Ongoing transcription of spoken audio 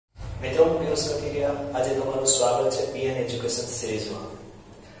મિત્રો હું પિયુષ કથિરિયા આજે તમારું સ્વાગત છે PN Edu Series માં।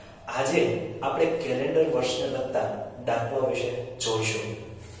 આજે આપણે કેલેન્ડર વર્ષને લગતા દાખલાઓ વિશે જોઈશું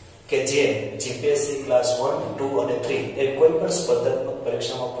કે જે GPSC ક્લાસ 1, 2 અને 3 એ કોઈ પણ સ્પર્ધાત્મક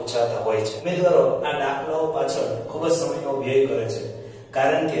પરીક્ષામાં પૂછાતા હોય છે। ઉમેદવારો આ દાખલાઓ પાછળ ખૂબ જ સમયનો વ્યય કરે છે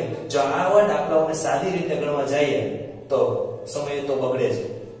કારણ કે જો આવા દાખલાઓને સાદી રીતે ગણવા જઈએ તો સમય તો બગડે છે,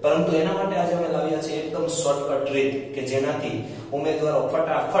 પરંતુ એના માટે આજે અમે લાવ્યા છીએ એકદમ શોર્ટકટ રીત કે જેનાથી ઉમેદવારો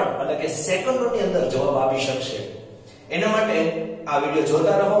ફટાફટ એટલે કે સેકન્ડોની અંદર જવાબ આપી શકશે। એના માટે આ વિડિયો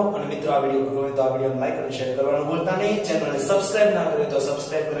જોતા રહો અને મિત્રો આ વિડિયો ગમે તો આ વિડિયોને લાઈક અને શેર કરવાનું ભૂલતા નહીં। ચેનલને સબસ્ક્રાઇબ ના કરી તો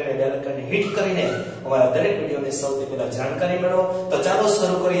સબસ્ક્રાઇબ કરીને બેલ આઇકનને હિટ કરીને અમારા દરેક વિડિયોની સૌથી પહેલા જાણકારી મેળવો। તો ચાલો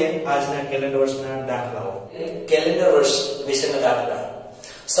શરૂ કરીએ આજના કેલેન્ડર વર્ષના દાખલાઓ। કેલેન્ડર વર્ષ વિશેના દાખલા।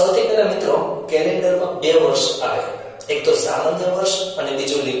 સૌથી પહેલા મિત્રો કેલેન્ડરમાં બે વર્ષ આવે, એક તો સામાન્ય વર્ષ અને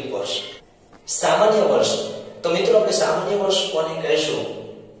બીજું લીપ વર્ષ। સામાન્ય વર્ષ તો મિત્રો આપણે સામાન્ય વર્ષ કોને કહીશું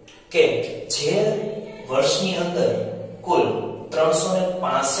કે જે વર્ષની અંદર કુલ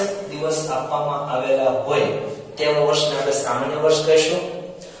 365 દિવસ આપવામાં આવેલા હોય તેવા વર્ષને આપણે સામાન્ય વર્ષ કહીશું।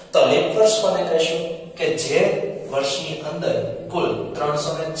 તો લીપ વર્ષ કોને કહીશું કે જે વર્ષની અંદર કુલ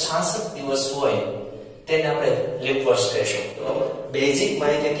 366 દિવસ હોય તેને આપણે લીપ વર્ષ કહીશું। બેઝિક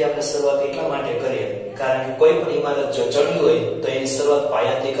માહિતીથી આપણે શરૂઆત એટલા માટે કરીએ કારણ કે કોઈ પણ ઇમારત જો ચડવી હોય તો એની શરૂઆત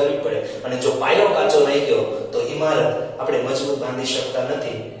પાયાથી કરવી પડે અને જો પાયો કાચો રહી ગયો તો ઇમારત આપણે મજબૂત બાંધી શકતા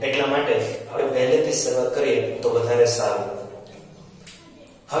નથી, એટલા માટે આપણે પહેલેથી શરૂઆત કરીએ તો વધારે સારું।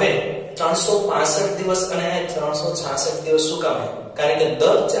 હવે 365 દિવસ અને 366 દિવસ શું કામ? કારણ કે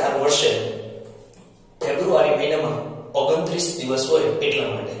દર 4 વર્ષે ફેબ્રુઆરી મહિનામાં 29 દિવસ હોય એટલા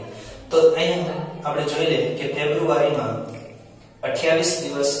માટે। તો અહીંયા આપણે જોઈ લઈએ કે ફેબ્રુઆરીમાં 28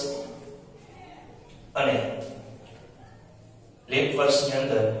 દિવસ અને લીપ વર્ષની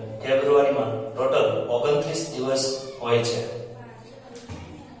અંદર ફેબ્રુઆરીમાં ટોટલ 29 દિવસ હોય છે।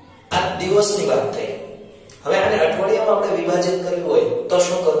 આ દિવસની વાત થઈ। હવે આને અઠવાડિયામાં આપણે વિભાજિત કરવું હોય તો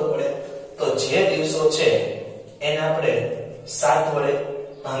શું કરવું પડે? તો જે દિવસો છે એને આપણે 7 વડે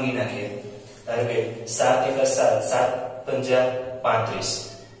ભાંગી નાખીએ। ધારો કે 7 * 7 7 × 5 = 35,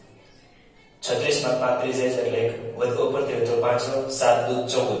 36 માં 35 જાય છે એટલે વધુ ઉપરથી તો 5 નો 7 દૂ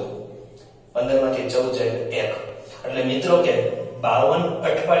 14, 15 માંથી 14 જાય 1, એટલે મિત્રો કે 52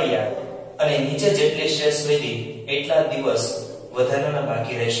 અઠવાડિયા અને નીચે જેટલી શેષ વધી એટલા દિવસ વધારાના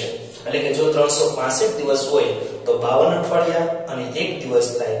બાકી રહેશે। એટલે કે જો 365 દિવસ હોય તો 52 અઠવાડિયા અને 1 દિવસ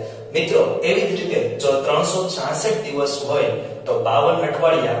થાય। મિત્રો એવી જ રીતે જો 366 દિવસ હોય તો 52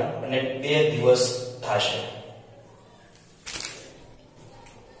 અઠવાડિયા અને 2 દિવસ થશે।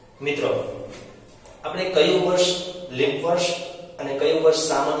 મિત્રો આપણે કયું વર્ષ લીપ વર્ષ અને કયું વર્ષ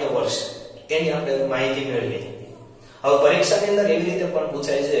સામાન્ય વર્ષ એની આપણે માહિતી મેળવી। હવે પરીક્ષાની અંદર એવી રીતે પણ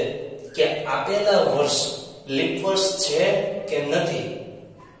પૂછાય છે કે આપેલા વર્ષ લીપ વર્ષ છે કે નથી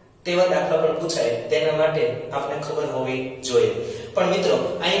તેવા દાખલા પણ પૂછાય, તેના માટે આપણે ખબર હોવી જોઈએ। પણ મિત્રો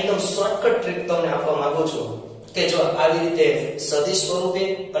આ એકદમ શોર્ટકટ ટ્રીક તમને આપવા માંગુ છું કે જો આવી રીતે સદી સ્વરૂપે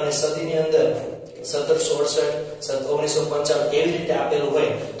અને સદીની અંદર 1768 1955 એવી રીતે આપેલું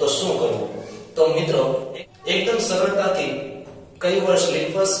હોય તો શું કરવું? તો મિત્રો એકદમ સરળતાથી કયું વર્ષ લીપ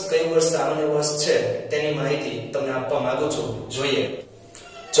વર્ષ કયું વર્ષ સામાન્ય વર્ષ છે તેની માહિતી તમને આપવા માંગુ છું। જોઈએ,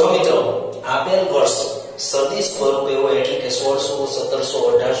 જો મિત્રો આપેલ વર્ષ સદી સ્વરૂપે હોય એટલે કે 1600 1700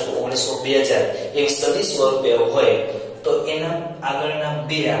 1800 1900 2000 એવી સદી સ્વરૂપે હોય તો એના આગળના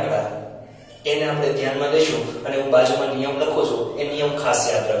બે આંકડા એને આપણે ધ્યાનમાં લઈશું અને હું બાજુમાં નિયમ લખું છું, એ નિયમ ખાસ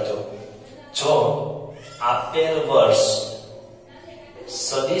યાદ રાખજો। જો આપેલ વર્ષ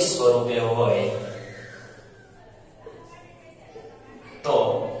સદી સ્વરૂપે હોય તો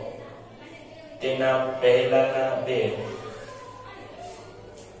તેના પહેલાના બે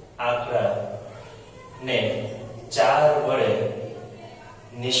આંકડા ને 4 વડે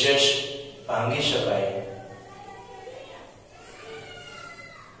નિશેષ ભાંગી શકાય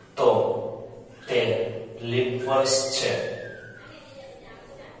તો તે લીપ વર્ષ છે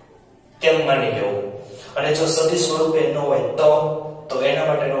તેમ માની લેવું। અને જો સદી સ્વરૂપે ન હોય તો એના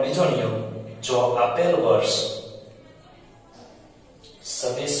માટેનો બીજો નિયમ, જો આપેલ વર્ષ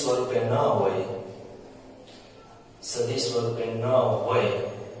સદી સ્વરૂપે ન હોય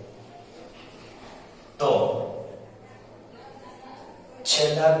તો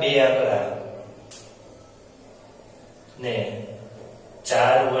છેલ્લા બે આંકડા ને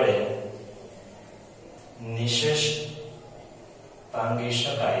 4 વડે નિશેષ ભાંગી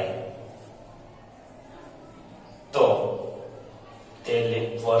શકાય તો તે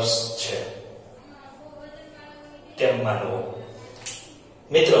લીપ વર્ષ છે તેમ માનવું।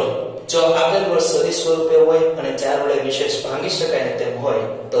 મિત્રો જો આપેલ વર્ષ સદી સ્વરૂપે હોય અને 4 વડે નિશેષ ભાંગી શકાય ને તેમ હોય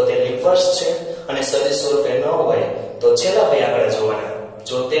તો તે લીપ વર્ષ છે, અને સદી સ્વરૂપે ન હોય તો છેલ્લા બે આંકડા જોવાના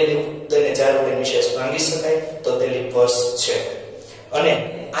જો તે તેને 4 વડે નિશેષ ભાંગી શકાય તો તે લીપ વર્ષ છે, અને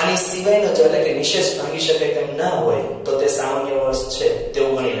આની સિવાયનો જો એટલે કે નિશેષ ભાંગી શકાય તેમ ના હોય તો તે સામાન્ય વર્ષ છે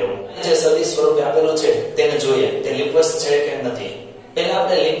તેવું ગણી લેવું. જે સદી સ્વરૂપે આપેલું છે તેને જોઈએ તે લીપ વર્ષ છે કે નથી. પહેલા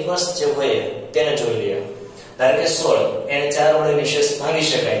આપણે લીપ વર્ષ જે હોય તેને જોઈ લઈએ. ધારો કે 16 એને 4 વડે નિશેષ ભાંગી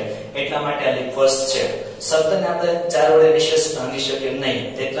શકાય એટલા માટે આ લીપ વર્ષ છે. 17 ને આપણે 4 વડે નિશેષ ભાંગી શકીએ નહીં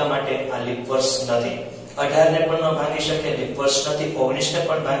એટલા માટે આ લીપ વર્ષ નથી. 18 ને પણ ન ભાંગી શકીએ લીપ વર્ષ નથી. 19 ને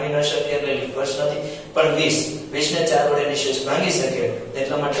પણ ભાંગી ન શકીએ એટલે લીપ વર્ષ નથી. પણ 20 ને 4 વડે નિશેષ ભાંગી શકીએ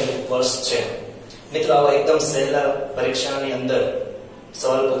એટલા માટે લીપ વર્ષ છે. મિત્રો આવા એકદમ સહેલા પરીક્ષાની અંદર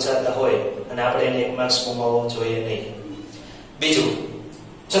સવાલ પૂછાતા હોય અને આપણે એને 1 માર્ક્સ ગુમાવવો જોઈએ નહીં. બીજું,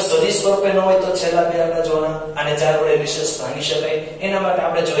 જો સદી સ્વરૂપે ન હોય તો છેલ્લા બે આંકડા જોવાના, આને 4 વડે નિશેષ ભાંગી શકાય એના માટે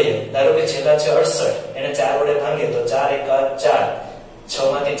આપણે જોઈએ. ધારો કે છેલ્લા છે 68 એને 4 વડે ભાંગીએ તો 4 એકા 4,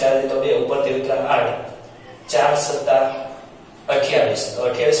 6 માંથી 4 તો 2, ઉપરથી ઉતરા 8, 4 સત્તા 28, તો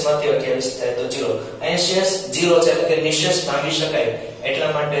 28 માંથી 28 થાય તો 0. અહીં શેષ 0 છે એટલે કે નિશેષ ભાંગી શકાય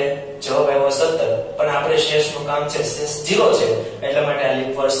એટલા માટે જવાબ આવ્યો 17. પણ આપણે શેષનું કામ છે, શેષ 0 છે એટલા માટે આ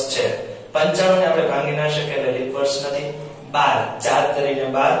લીપ વર્ષ છે. 95 ને આપણે ભાંગી ના શકીએ એટલે લીપ વર્ષ નથી. 12 4 કરીને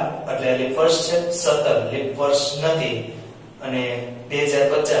 12 એટલે લીપ વર્ષ છે. 17 લીપ વર્ષ નથી. અને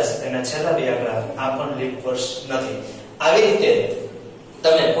 2050 એના છેલ્લા બે આંકડા આ પણ લીપ વર્ષ નથી. આવી રીતે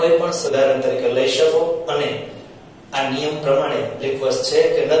તમે કોઈ પણ ઉદાહરણ તરીકે લઈ શકો અને આ નિયમ પ્રમાણે લીપ વર્ષ છે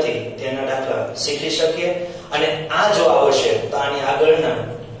કે નથી તેના દાખલા શીખી શકીએ. અને આ જો આવશે તો આની આગળના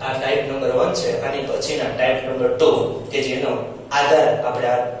આ ટાઈપ નંબર 1 છે, આની પછીના ટાઈપ નંબર 2 કે જેનો આધાર આપણે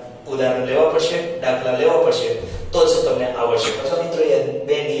આ ઉદાહરણ લેવા પડશે, દાખલા લેવા પડશે તો જ તમને આવડશે. તો મિત્રો એ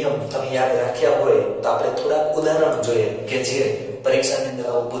બે નિયમ તમે યાદ રાખ્યા હોય તો આપણે થોડા ઉદાહરણ જોઈએ કે જે પરીક્ષાની અંદર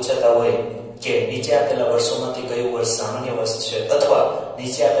આવું પૂછાતા હોય કે નીચે આપેલા વર્ષોમાંથી કયું વર્ષ સામાન્ય વર્ષ છે અથવા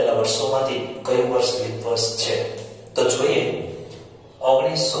નીચે આપેલા વર્ષોમાંથી કયું વર્ષ લીપ વર્ષ છે. તો જોઈએ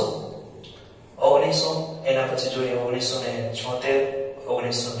 1900 એના પછી જોઈએ 1976,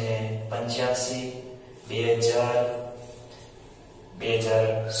 1985, 2000,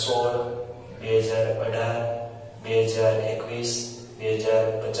 2016, 2018, 2021,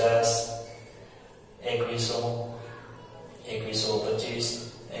 2050, 2100, 2125, 2176,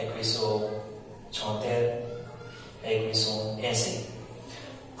 2180.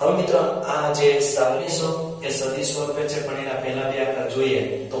 હવે મિત્રો આ જે 4700 એ સદી સ્વરૂપે છે પણ એના પહેલા બે આંકડા જોઈએ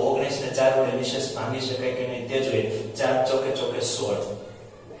તો 19 ને 4 વડે નિશેષ ભાંગી શકાય કે નહીં તે જોઈએ. 4 ચોકે 16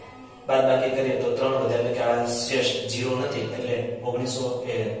 બાદબાકી કરીએ તો 3 વધે એટલે કે આ શેષ 0 નથી એટલે 1900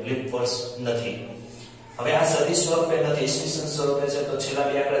 એ લીપ વર્ષ નથી. હવે આ સદી સ્વરૂપે નથી, ઈસવીસન સ્વરૂપે છે તો છેલ્લા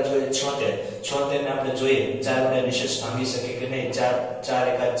બે આંકડા જોઈએ. 76 ને આપણે જોઈએ 4 વડે નિશેષ ભાંગી શકે કે નહીં. 4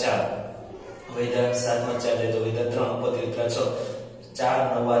 એકા 4 વૈધા 7 માં 4 જાય તો વૈધા 3, ઉપરથી ઉતરા 6, 4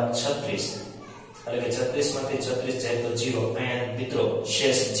 9 36 એટલે કે 36 માંથી 36 જાય તો 0. અહીંયા મિત્રો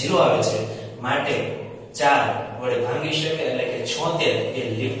શેષ 0 આવે છે માટે 4 વડે ભાંગી શકે એટલે કે 76 એ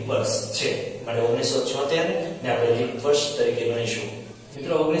લીપ વર્ષ છે. માટે 1976 ને આપણે લીપ વર્ષ તરીકે ગણીશું.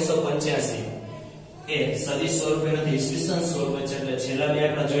 મિત્રો 1985 એ સદી સ્વરૂપે નથી, ઈસવીસન સ્વરૂપે છે એટલે છેલ્લા બે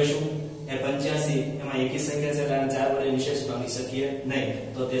આંકડા જોઈશું. એ 85 એમાં એકી સંખ્યા છે એટલે 4 વડે નિશેષ ભાંગી શકીએ નહીં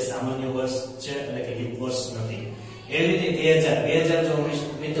તો તે સામાન્ય વર્ષ છે એટલે કે લીપ વર્ષ નથી. એવી રીતે 2000 જો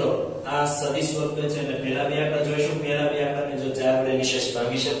મિત્રો આ સદી સ્વરૂપે છે એટલે પહેલા બે આંકડા જોઈશું. પહેલા બે આંકડાને જો 4 વડે નિશેષ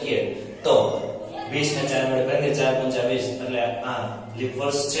ભાંગી શકીએ તો 20 ને 4 વડે ભાંગીએ 4 × 5 = 20 એટલે આ લીપ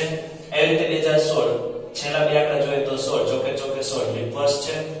વર્ષ છે. એવી રીતે 2016 છેલ્લા બે આંકડા જોઈએ તો 16 ચોકે 16 લીપ વર્ષ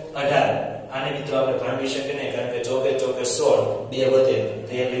છે. 18 આને મિત્રો આપણે ભાંગી શકીએ નહીં કારણ કે ચોકે 16 બે વધે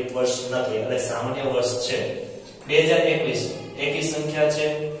તો એ લીપ વર્ષ નથી એટલે સામાન્ય વર્ષ છે. 2021 એકી સંખ્યા છે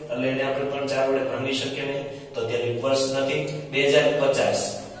એટલે એને આપણે પણ 4 વડે ભાંગી શકીએ નહીં તો તે લીપ વર્ષ નથી. 2050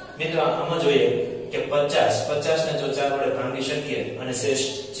 મિત્રો આમાં જોઈએ કે 50 ને જો 4 વડે ભાંગી શકીએ અને શેષ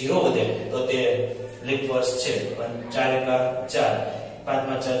 0 વધે તો તે લીપ વર્ષ છે. પણ 4 એકા 4, 5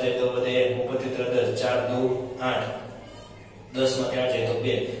 માં 4 જાય તો વધે 1, ઉપરથી 10, 4 2 8, 10 માં 8 જાય તો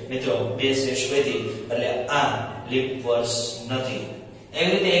 2. મિત્રો 2 શેષ વધી એટલે આ લીપ વર્ષ નથી.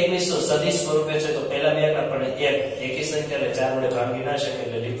 એવી રીતે 2100 સદી સ્વરૂપે છે તો પહેલા બે આંકડા પણ એકી સંખ્યા એટલે 4 વડે ભાંગી ના શકે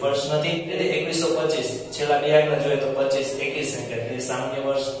એટલે લીપ વર્ષ નથી. એટલે 2125 છેલ્લા બે આંકડા જોઈએ તો 25 એકી સંખ્યા એટલે સામાન્ય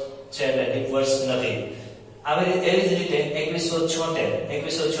વર્ષ છે એટલે લીપ વર્ષ નથી. આવી એવી જ રીતે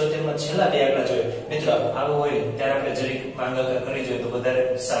 2176 માં છેલ્લા બે આંકડા જોઈએ. મિત્રો આવું હોય ત્યારે આપણે જરીક ભાગાકાર કરી જોઈએ તો વધારે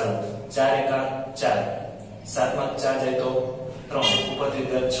સારું. 4 એકા 4, 7 માં 4 જાય તો 3, ઉપરથી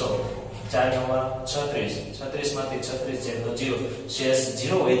 6, 4 9 36, 36 માંથી 36 જાય તો 0, શેષ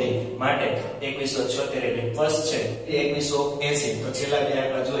 0 વધી માટે 2176 એ લીપ વર્ષ છે. 2180 તો છેલ્લા બે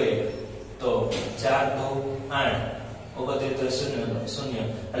આંકડા જોઈએ તો 4 2 8, ઉપરથી 0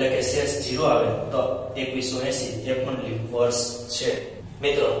 એટલે કે શેષ 0 આવે તો 2180 એ પણ લીપ વર્ષ છે.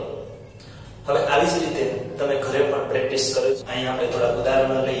 મિત્રો હવે આવી જ રીતે તમે ઘરે પણ પ્રેક્ટિસ કરો. અહીં આપણે થોડા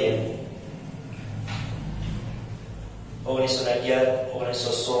ઉદાહરણો લઈએ. 1911,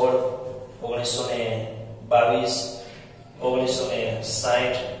 1916, 1922,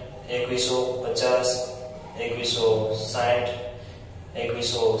 1960, 2150, 2160,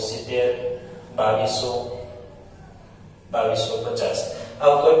 2170, 2250.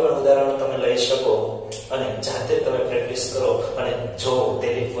 આ કોઈ પણ ઉદાહરણો તમે લઈ શકો અને જાતે તમે પ્રેક્ટિસ કરો અને જો તે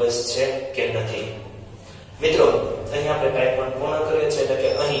રિવર્સ છે કે નથી. મિત્રો અહીં આપણે ટાઈપ 1 પૂર્ણ કરીએ છીએ, એટલે કે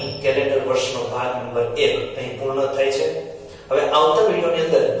અહીં કેલેન્ડર વર્ષનો ભાગ નંબર 1 અહીં પૂર્ણ થાય છે. હવે આવતા વિડિયોની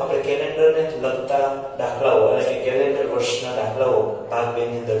અંદર આપણે કેલેન્ડરને લગતા દાખલાઓ એટલે કે કેલેન્ડર વર્ષના દાખલાઓ ભાગ 2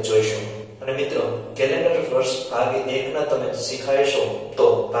 ની અંદર જોઈશું. અને મિત્રો કેલેન્ડર વર્ષ ભાગ 1 ના તમે શીખાઈશો તો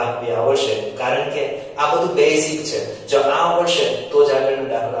ભાગ 2 આવશે, કારણ કે આ બધું બેઝિક છે. જો આ આવડશે તો જ આગળના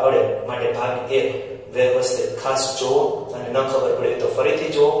દાખલા આવડે. માટે ભાગ 1 વ્યવસ્થિત ખાસ જુઓ અને ન ખબર પડે તો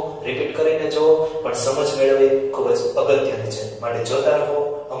ફરીથી જુઓ, રિપીટ કરીને જુઓ, પણ સમજ મેળવવી ખૂબ જ અગત્યની છે. માટે જોતા રહો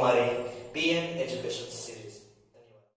અમારી PN એજ્યુકેશન.